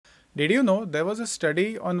Did you know there was a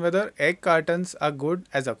study on whether egg cartons are good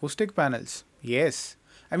as acoustic panels? Yes.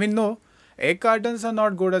 No, egg cartons are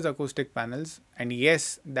not good as acoustic panels, and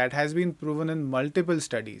yes, that has been proven in multiple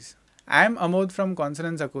studies. I am Amod from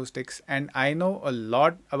Consonance Acoustics, and I know a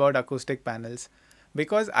lot about acoustic panels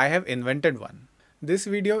because I have invented one. This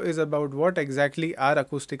video is about what exactly are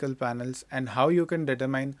acoustical panels and how you can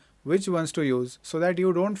determine which ones to use so that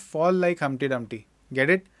you don't fall like Humpty Dumpty. Get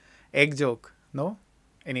it? Egg joke, no?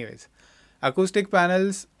 Anyways, acoustic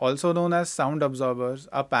panels, also known as sound absorbers,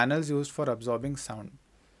 are panels used for absorbing sound.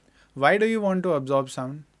 Why do you want to absorb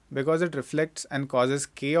sound? Because it reflects and causes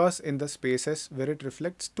chaos in the spaces where it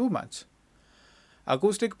reflects too much.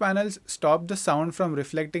 Acoustic panels stop the sound from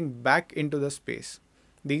reflecting back into the space.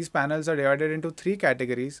 These panels are divided into three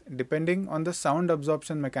categories depending on the sound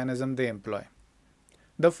absorption mechanism they employ.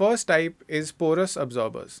 The first type is porous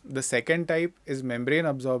absorbers, the second type is membrane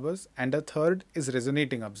absorbers, and the third is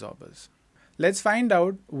resonating absorbers. Let's find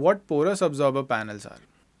out what porous absorber panels are.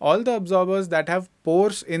 All the absorbers that have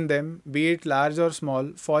pores in them, be it large or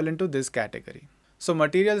small, fall into this category. So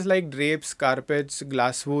materials like drapes, carpets,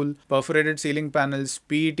 glass wool, perforated ceiling panels,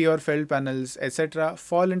 PET or felt panels, etc.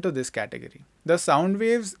 fall into this category. The sound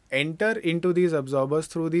waves enter into these absorbers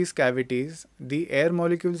through these cavities. The air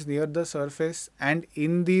molecules near the surface and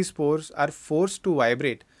in these pores are forced to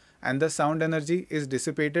vibrate, and the sound energy is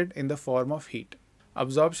dissipated in the form of heat.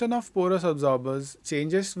 Absorption of porous absorbers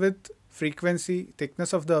changes with frequency,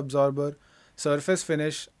 thickness of the absorber, surface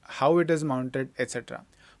finish, how it is mounted, etc.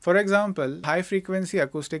 For example, high frequency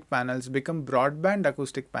acoustic panels become broadband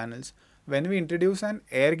acoustic panels when we introduce an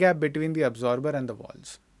air gap between the absorber and the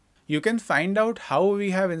walls. You can find out how we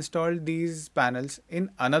have installed these panels in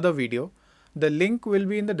another video. The link will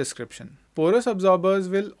be in the description. Porous absorbers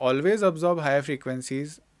will always absorb higher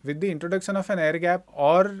frequencies. With the introduction of an air gap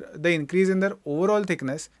or the increase in their overall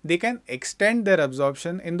thickness, they can extend their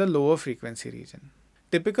absorption in the lower frequency region.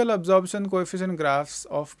 Typical absorption coefficient graphs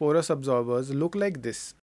of porous absorbers look like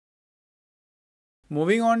this.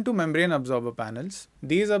 Moving on to membrane absorber panels,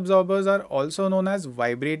 these absorbers are also known as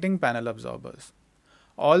vibrating panel absorbers.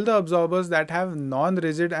 All the absorbers that have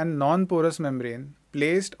non-rigid and non-porous membrane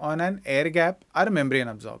placed on an air gap are membrane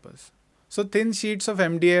absorbers. So thin sheets of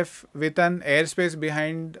MDF with an airspace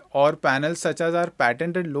behind or panels such as our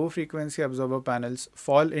patented low frequency absorber panels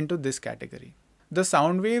fall into this category. The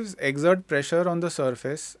sound waves exert pressure on the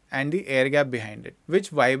surface and the air gap behind it, which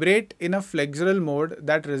vibrate in a flexural mode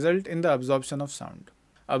that result in the absorption of sound.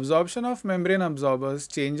 Absorption of membrane absorbers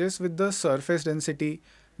changes with the surface density,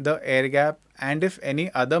 the air gap, and if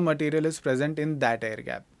any other material is present in that air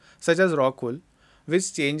gap, such as rock wool,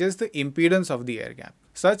 which changes the impedance of the air gap.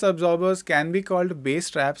 Such absorbers can be called base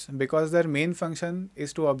traps because their main function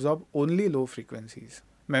is to absorb only low frequencies.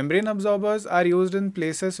 Membrane absorbers are used in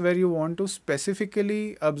places where you want to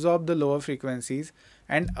specifically absorb the lower frequencies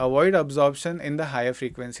and avoid absorption in the higher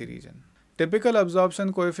frequency region. Typical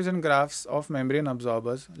absorption coefficient graphs of membrane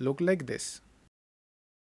absorbers look like this.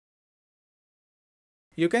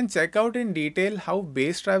 You can check out in detail how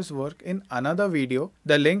base traps work in another video,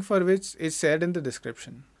 the link for which is shared in the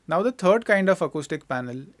description. Now the third kind of acoustic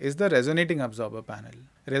panel is the resonating absorber panel.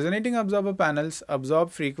 Resonating absorber panels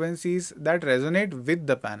absorb frequencies that resonate with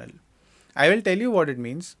the panel. I will tell you what it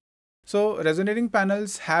means. So resonating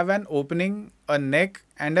panels have an opening, a neck,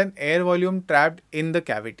 and an air volume trapped in the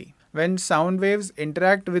cavity. When sound waves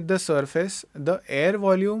interact with the surface, the air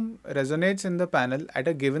volume resonates in the panel at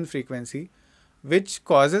a given frequency, which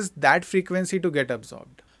causes that frequency to get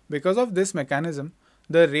absorbed. Because of this mechanism,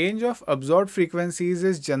 the range of absorbed frequencies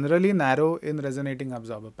is generally narrow in resonating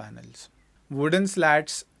absorber panels. Wooden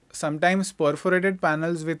slats, sometimes perforated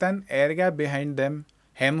panels with an air gap behind them,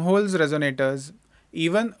 hem-holes resonators,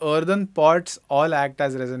 even earthen pots all act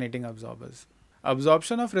as resonating absorbers.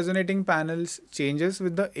 Absorption of resonating panels changes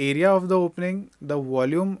with the area of the opening, the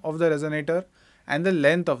volume of the resonator, and the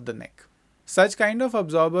length of the neck. Such kind of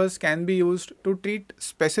absorbers can be used to treat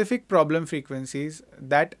specific problem frequencies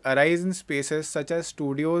that arise in spaces such as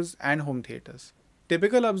studios and home theaters.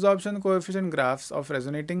 Typical absorption coefficient graphs of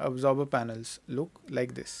resonating absorber panels look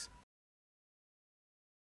like this.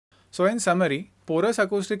 So in summary, porous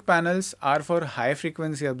acoustic panels are for high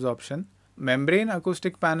frequency absorption, membrane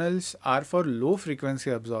acoustic panels are for low frequency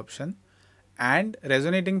absorption, and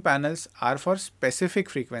resonating panels are for specific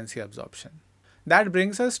frequency absorption. That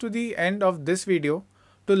brings us to the end of this video.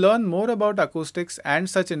 To learn more about acoustics and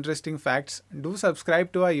such interesting facts, do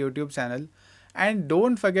subscribe to our YouTube channel and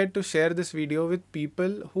don't forget to share this video with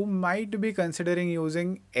people who might be considering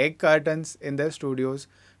using egg cartons in their studios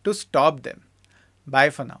to stop them. Bye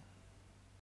for now.